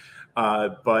Scotch.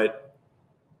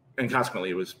 And consequently,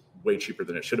 it was way cheaper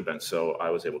than it should have been. So I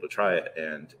was able to try it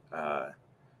and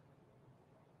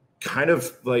kind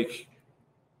of like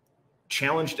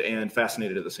challenged and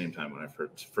fascinated at the same time when I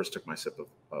first took my sip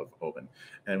of Oban.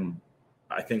 And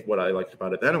I think what I liked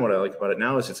about it then and what I like about it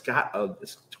now is it's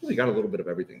totally got a little bit of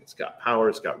everything. It's got power,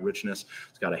 it's got richness,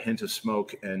 it's got a hint of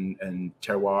smoke and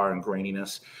terroir and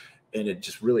graininess. And it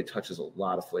just really touches a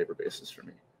lot of flavor bases for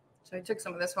me. So I took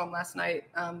some of this home last night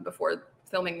before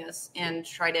filming this and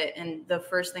tried it. And the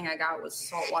first thing I got was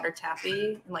saltwater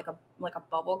taffy and like a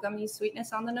bubble gummy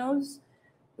sweetness on the nose,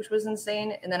 which was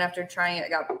insane. And then after trying it, I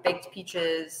got baked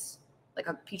peaches, like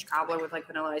a peach cobbler with like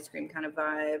vanilla ice cream kind of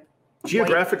vibe.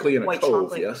 Geographically in a white cove,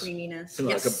 chocolate yes. Creaminess. In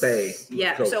like a bay.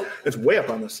 Yeah. Cove. So it's way up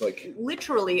on this like.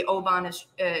 Literally, Oban is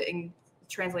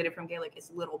translated from Gaelic is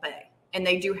little bay. And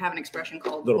they do have an expression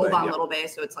called Little Oban Bay, Little Bay,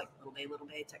 so it's like Little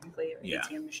Bay technically, or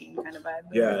ATM machine kind of vibe.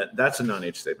 Yeah, that's a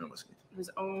non-age statement whiskey. It was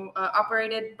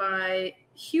operated by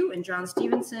Hugh and John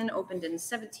Stevenson, opened in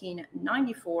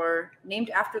 1794, named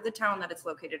after the town that it's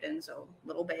located in, so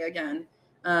Little Bay again.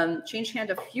 Changed hand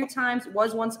a few times,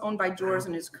 was once owned by Doors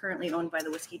and is currently owned by the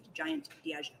whiskey giant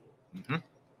Diageo. Mm-hmm.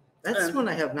 That's one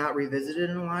I have not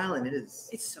revisited in a while, and it's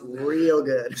so real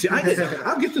good. See,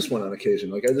 I'll get this one on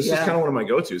occasion. Like this is kind of one of my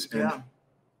go-tos, and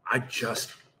I just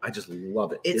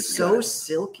love it. It's so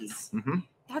silky. Mm-hmm.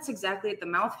 That's exactly the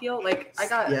mouthfeel. Like I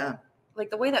got like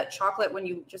the way that chocolate when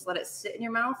you just let it sit in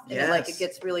your mouth and it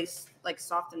gets really like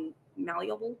soft and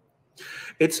malleable.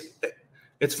 It's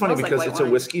funny because it's wine.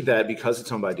 a whiskey that, because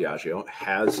it's owned by Diageo,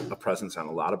 has a presence on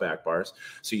a lot of back bars.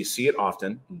 So you see it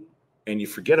often, and you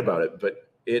forget about it, but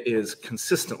it is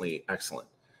consistently excellent.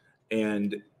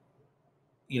 And,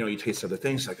 you taste other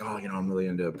things like, I'm really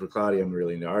into Bruichladdich, I'm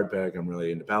really into Ardbeg, I'm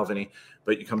really into Balvenie.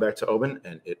 But you come back to Oban,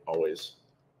 and it always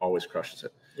crushes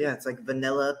it. Yeah, it's like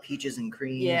vanilla, peaches and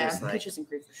cream. Yeah, peaches and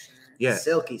cream for sure. Yeah.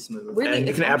 Silky smooth. Really, and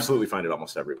you can absolutely find it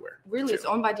almost everywhere. Really, it's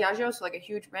owned by Diageo, so like a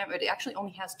huge brand, but it actually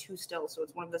only has 2 stills, so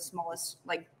it's one of the smallest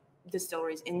like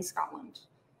distilleries in Scotland.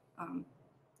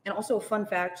 And also a fun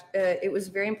fact, it was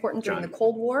very important during the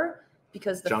Cold War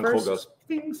because the first... Cole goes,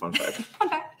 fun fact.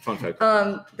 Fun fact.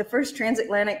 The first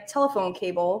transatlantic telephone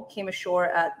cable came ashore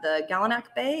at the Galanack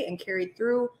Bay and carried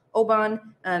through Oban.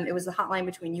 It was the hotline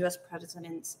between U.S.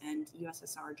 presidents and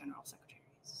USSR general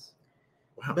secretaries.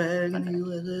 Wow.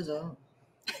 USSR.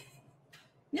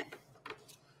 Yeah.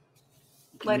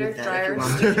 Lighter, drier.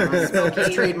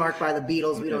 It's trademarked by the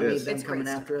Beatles. We don't need them coming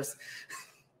after us.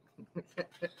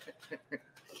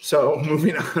 So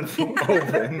moving on from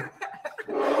Oban.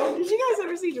 Did you guys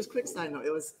ever see, just quick side note,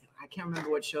 I can't remember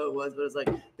what show it was, but it was like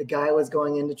the guy was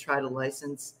going in to try to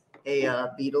license a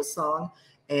Beatles song,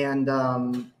 and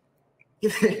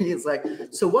He's like,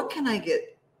 so what can I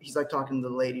get? He's like talking to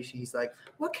the lady. She's like,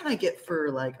 what can I get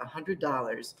for like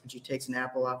 $100? And she takes an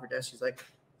apple off her desk. She's like,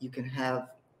 you can have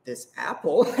this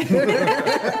apple.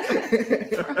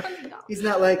 He's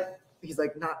not like,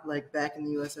 not like back in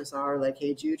the USSR, like,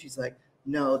 hey Jude. She's like,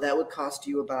 no, that would cost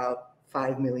you about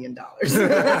 $5 million.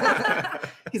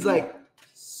 He's like,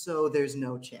 so there's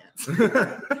no chance.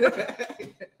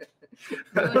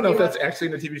 I don't know if that's actually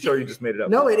in the TV show or you just made it up.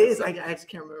 No, it is. I just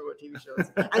can't remember what TV show it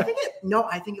is. I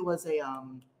think it was a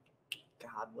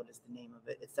God, what is the name of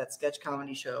it? It's that sketch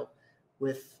comedy show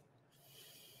with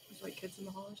like Kids in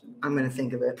the Hall or something. I'm gonna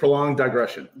think of it. Prolonged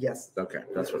digression. Yes. Okay,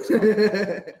 that's what it's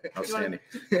called. Outstanding.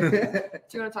 Do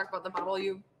you want to talk about the bottle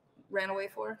you ran away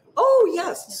for? Oh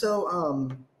yes. So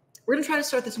we're gonna try to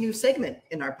start this new segment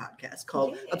in our podcast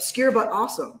called Obscure but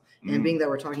Awesome. And being that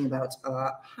we're talking about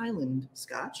Highland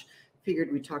Scotch,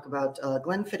 figured we'd talk about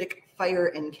Glenfiddich Fire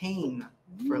and Cane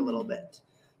for a little bit.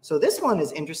 So this one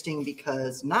is interesting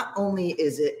because not only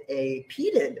is it a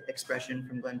peated expression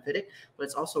from Glenfiddich, but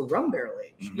it's also rum barrel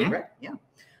aged, correct? Yeah.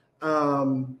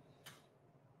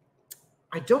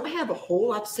 I don't have a whole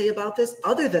lot to say about this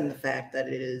other than the fact that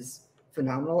it is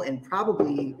phenomenal and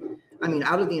probably, I mean,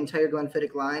 out of the entire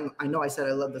Glenfiddich line, I know I said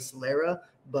I love the Solera,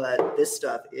 but this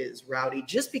stuff is rowdy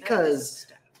just because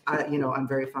I'm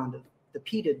very fond of the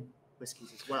peated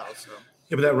whiskeys as well. So.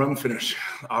 Yeah, but that rum finish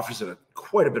offers it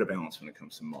quite a bit of balance when it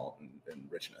comes to malt and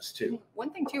richness too. One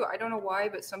thing too, I don't know why,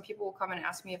 but some people will come and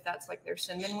ask me if that's like their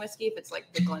cinnamon whiskey, if it's like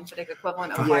the Glenfiddich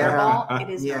equivalent of Fireball. It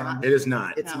is not. It is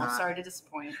not. It's not. Sorry to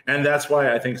disappoint. And that's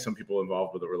why I think some people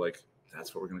involved with it were like,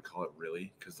 that's what we're going to call it,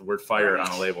 really? Because the word fire on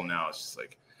a label now is just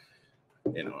like,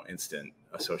 instant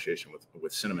association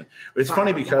with cinnamon. But it's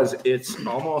funny because it's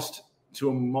almost, to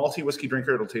a malty whiskey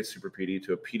drinker, it'll taste super peaty.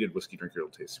 To a peated whiskey drinker, it'll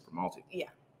taste super malty. Yeah.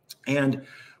 And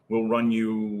we'll run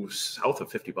you south of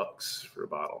 $50 for a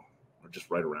bottle, or just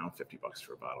right around $50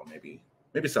 for a bottle, maybe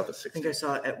south of 60. I think I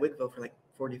saw it at Wigville for like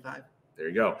 45. There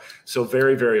you go. So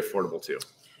very, very affordable too.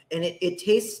 And it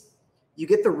tastes, you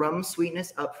get the rum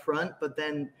sweetness up front, but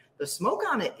then the smoke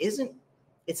on it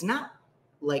it's not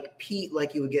like peat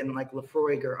like you would get in like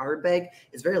Lafroig or Ardbeg.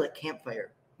 It's very like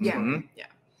campfire. Yeah. Mm-hmm. Yeah.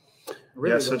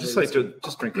 Really so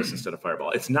just drink this instead of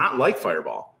Fireball. It's not like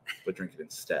Fireball, but drink it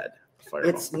instead of Fireball.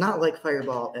 It's not like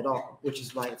Fireball at all, which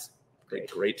is why it's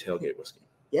great tailgate whiskey.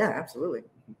 Yeah, absolutely.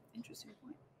 Interesting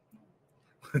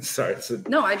point. Sorry.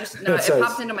 It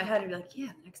popped into my head and be like, yeah,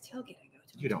 the next tailgate I go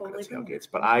to. You don't go to tailgates,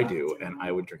 but I do, and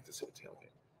I would drink this at a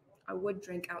tailgate. I would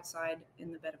drink outside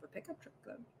in the bed of a pickup truck,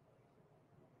 though.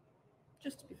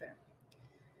 Just to be fair.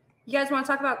 You guys want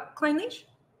to talk about Clynelish?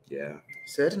 Yeah.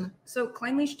 Certainly. So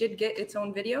Clynelish did get its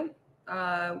own video.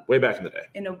 Way back in the day.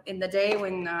 In the day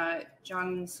when Jon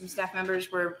and some staff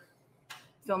members were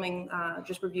filming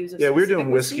just reviews of we were doing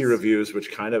whiskey reviews,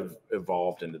 which kind of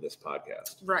evolved into this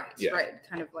podcast. Right.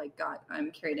 Kind of like got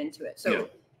carried into it. So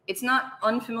it's not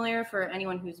unfamiliar for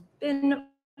anyone who's been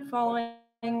following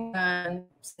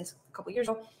since a couple years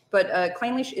ago. But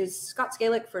Clynelish is Scots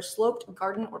Gaelic for sloped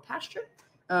garden or pasture.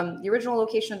 The original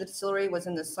location of the distillery was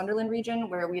in the Sunderland region,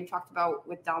 where we had talked about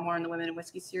with Dalmore and the Women in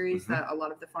Whiskey series that a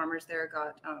lot of the farmers there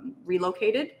got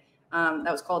relocated.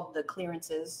 That was called the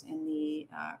clearances in the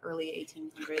early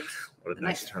 1800s. What a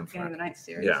nice term for it. The 9th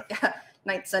series. Yeah.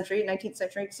 19th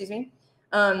century, excuse me.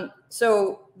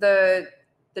 So the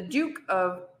Duke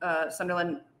of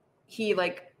Sunderland, he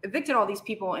evicted all these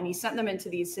people and he sent them into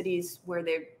these cities where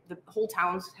the whole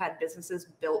towns had businesses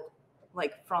built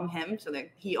from him, so that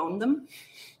he owned them,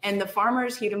 and the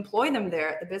farmers, he'd employ them there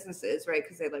at the businesses, right,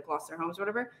 because they lost their homes or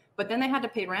whatever, but then they had to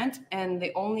pay rent, and the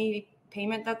only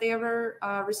payment that they ever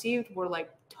received were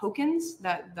tokens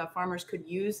that the farmers could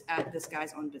use at this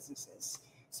guy's own businesses.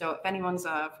 So if anyone's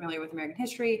familiar with American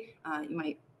history, you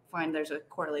might find there's a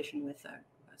correlation with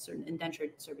certain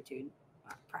indentured servitude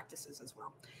practices as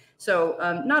well. So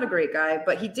not a great guy,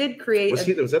 but he did create. Was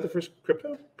that the first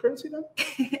cryptocurrency then?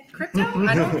 Crypto?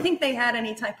 I don't think they had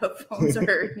any type of phones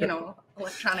or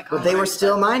electronic. But they were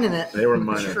still mining it. They were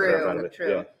mining. True.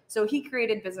 Yeah. So he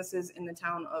created businesses in the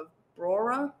town of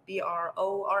Brora,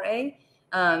 Brora,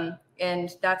 and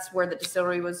that's where the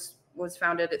distillery was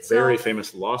founded itself. Very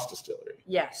famous lost distillery.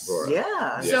 Yes. Brora.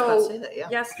 Yeah. So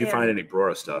yes. If you find any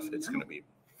Brora stuff, it's going to be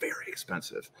very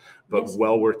expensive, but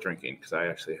well worth drinking, because I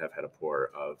actually have had a pour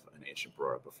of an ancient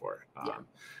Brora before.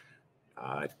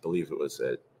 I believe it was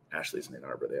at Ashley's in Ann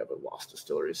Arbor. They have a Lost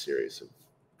Distillery series of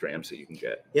drams that you can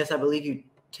get. Yes, I believe you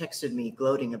texted me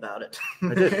gloating about it.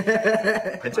 I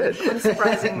did.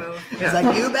 Unsurprising move. He's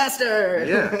like, you bastard.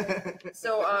 Yeah.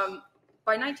 So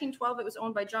By 1912, it was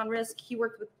owned by John Risk. He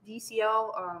worked with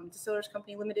DCL, Distillers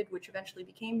Company Limited, which eventually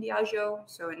became Diageo.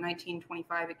 So in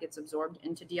 1925, it gets absorbed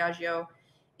into Diageo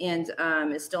and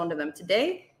is still under them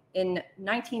today. In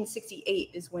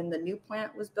 1968 is when the new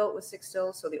plant was built with 6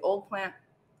 stills. So the old plant,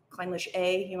 Clynelish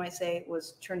A, you might say,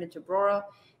 was turned into Brora,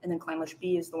 and then Clynelish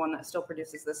B is the one that still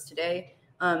produces this today.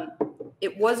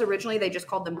 It was originally, they just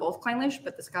called them both Clynelish,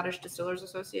 but the Scottish Distillers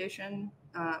Association,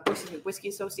 Whiskey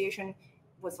Association,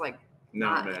 was like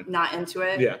not into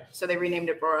it. Yeah. So they renamed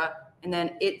it Brora, and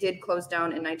then it did close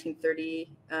down in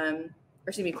 1930.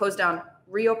 Closed down,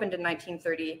 reopened in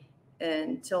 1930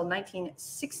 until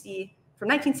 1960. From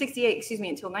 1968,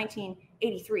 until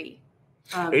 1983.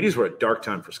 80s were a dark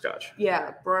time for Scotch.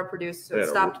 Yeah, Brora produced, so it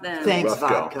stopped then. Thanks,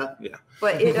 vodka. Yeah.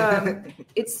 But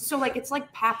it's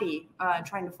like Pappy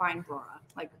trying to find Brora.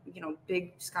 Like,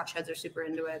 big Scotch heads are super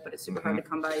into it, but it's super hard to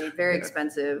come by, very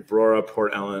expensive. Brora,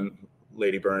 Port Ellen,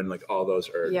 Lady Byrne, like all those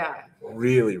are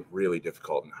really, really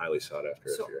difficult and highly sought after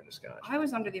if you're into Scotch. I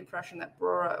was under the impression that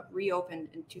Brora reopened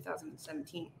in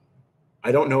 2017.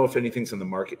 I don't know if anything's in the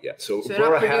market yet. So they're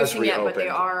not Brora has producing reopened. yet, but they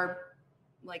are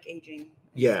like aging.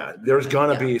 Yeah, there's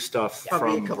gonna be stuff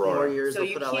Probably from a couple more Brora. years. So They'll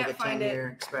you put out can't like a find 10-year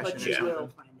it, expression. but you will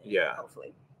find it. Yeah.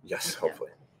 Hopefully. Yes,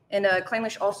 hopefully. And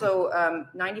Clynelish also,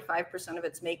 95% of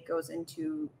its make goes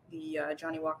into the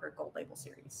Johnny Walker Gold Label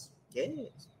series. Yes.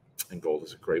 And Gold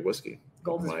is a great whiskey.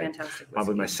 Gold is fantastic whiskey.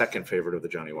 Probably my second favorite of the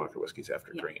Johnny Walker whiskeys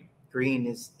after Green. Green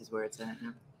is where it's at.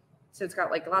 Yeah. So it's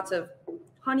got like lots of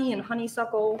honey and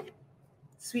honeysuckle,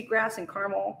 sweetgrass and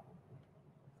caramel,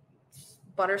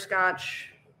 butterscotch.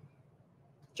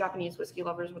 Japanese whiskey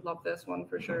lovers would love this one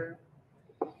for sure.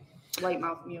 Light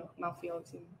mouthfeel.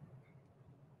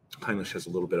 Clynelish has a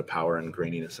little bit of power and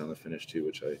graininess on the finish too,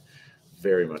 which I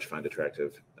very much find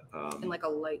attractive. And like a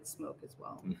light smoke as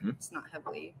well. It's not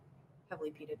heavily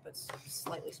peated, but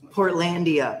slightly smoked.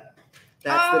 Portlandia.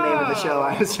 That's the name of the show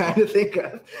I was trying to think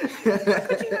of. How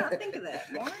could you not think of that?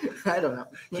 What? I don't know.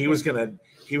 He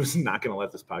was not gonna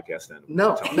let this podcast end.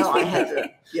 No, I had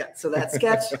to. Yeah, so that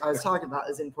sketch I was talking about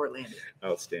is in Portlandia.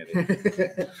 Outstanding.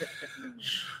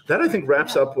 That I think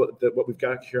wraps up what we've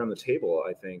got here on the table.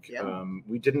 I think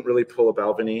we didn't really pull a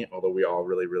Balvenie, although we all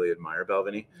really, really admire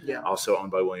Balvenie. Yeah. Also owned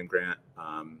by William Grant,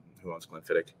 who owns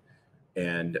Glenfiddich.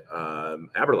 And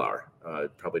Aberlour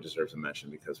probably deserves a mention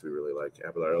because we really like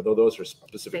Aberlour, although those are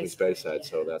specifically Speyside,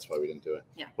 so that's why we didn't do it.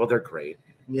 Yeah. Well, they're great.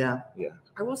 Yeah. Yeah.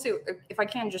 I will say, if I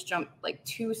can just jump like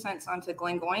 2 cents onto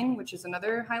Glengoyne, which is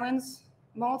another Highlands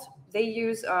malt. They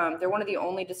use, they're one of the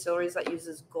only distilleries that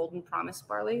uses Golden Promise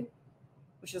barley,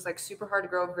 which is like super hard to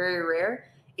grow, very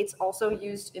rare. It's also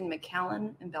used in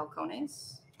Macallan and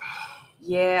Balcones.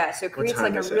 Yeah, so it creates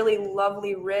like a really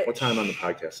lovely, rich. What time on the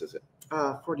podcast is it?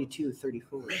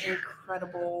 42:34.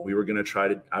 Incredible. We were going to try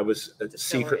to, I was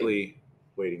secretly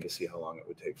waiting to see how long it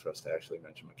would take for us to actually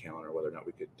mention Macallan or whether or not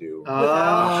we could do a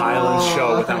Highlands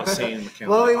show without saying Macallan.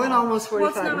 Well, we went almost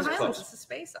 45 minutes. Well, it's minutes. not Highlands, it's a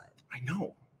Speyside. I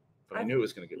know, but I knew it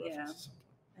was going to get references.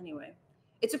 Anyway,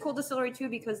 it's a cool distillery too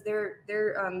because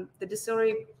the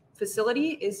distillery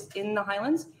facility is in the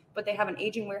Highlands, but they have an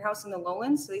aging warehouse in the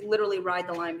Lowlands, so they literally ride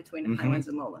the line between Highlands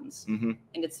and Lowlands, and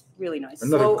it's really nice.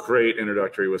 Another great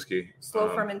introductory whiskey. Slow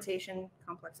fermentation,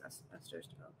 complex esters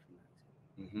developed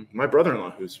from that. My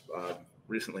brother-in-law, who's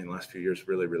recently in the last few years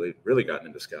really gotten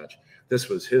into Scotch, this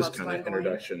was his kind of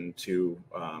introduction to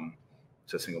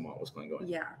single malt, was Glengoyne.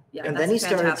 Yeah. And then he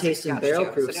started tasting barrel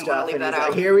proof stuff, and he's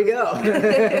like, "Here we go."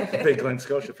 Big Glen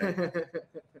Scotia fan.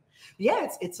 Yeah,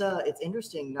 it's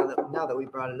interesting now that we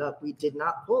brought it up. We did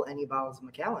not pull any bottles of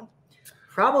Macallan,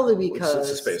 probably because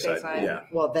it's a Speyside. Yeah.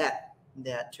 Well, that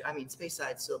I mean,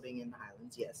 Speyside still being in the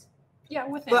Highlands, yes. Yeah,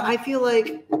 with it. But I feel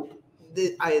like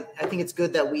I think it's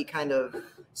good that we kind of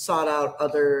sought out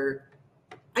other.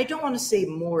 I don't want to say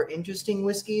more interesting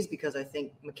whiskeys because I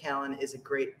think Macallan is a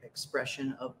great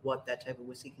expression of what that type of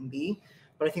whiskey can be.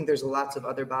 But I think there's lots of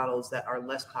other bottles that are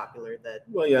less popular that.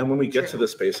 Well, yeah, and when we get to the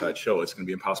Speyside show, it's going to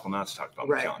be impossible not to talk about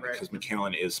Macallan because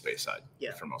Macallan is Speyside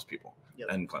for most people,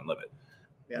 and Glenlivet.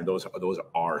 Yeah. And those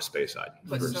are Speyside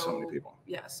for so many people.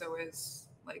 Yeah, so is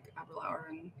like Aberlour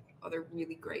and other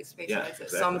really great Speysides that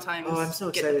sometimes I'm so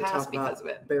excited to talk because of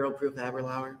it. Barrel proof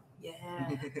Aberlour.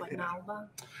 Yeah, but now.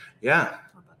 Yeah,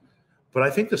 but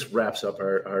I think this wraps up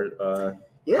our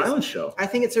Highland show. I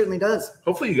think it certainly does.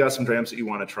 Hopefully, you got some drams that you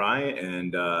want to try,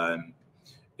 and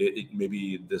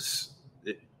maybe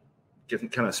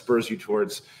it kind of spurs you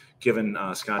towards giving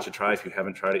Scotch a try if you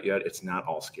haven't tried it yet. It's not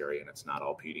all scary, and it's not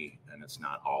all peaty, and it's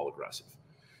not all aggressive,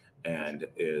 and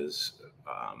is.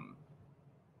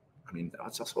 I mean,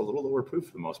 it's also a little lower proof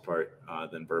for the most part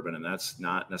than bourbon, and that's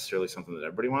not necessarily something that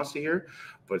everybody wants to hear,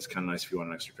 but it's kind of nice if you want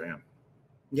an extra dram.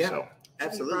 Yeah, So, You brought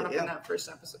absolutely. up in that first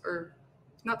episode, or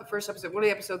not the first episode. One of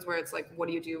the episodes where it's like, what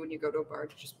do you do when you go to a bar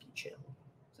to just be chill?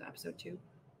 Is that episode 2?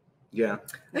 yeah.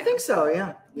 I think so.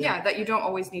 Yeah. Yeah, that you don't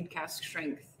always need cask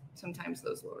strength. Sometimes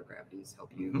those lower gravities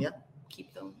help you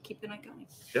keep the night going.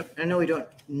 I know we don't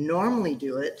normally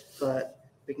do it, but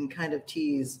we can kind of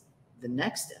tease the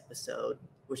next episode,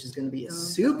 which is going to be a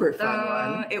super fun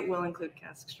one. It will include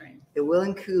cask strength. It will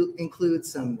include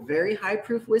some very high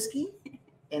proof whiskey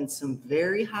and some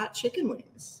very hot chicken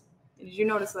wings. Did you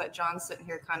notice that John's sitting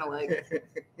here kind of like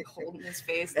holding his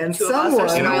face? And the two of us are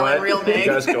someone- You know smiling what? real You big.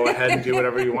 guys go ahead and do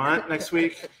whatever you want next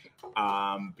week,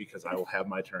 because I will have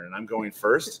my turn, and I'm going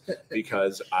first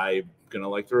because I'm gonna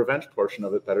like the revenge portion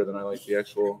of it better than I like the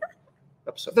actual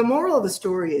episode. The moral of the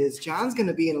story is John's going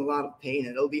to be in a lot of pain,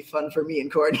 and it'll be fun for me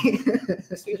and Courtney.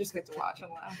 So we just get to watch and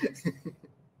laugh.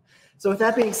 So with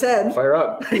that being said, Fire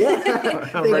up! yeah,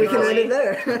 I think we can end it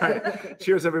there. All right.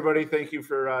 Cheers, everybody! Thank you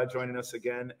for joining us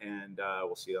again, and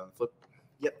we'll see you on the flip.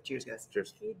 Yep. Cheers, guys.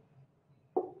 Cheers. Good.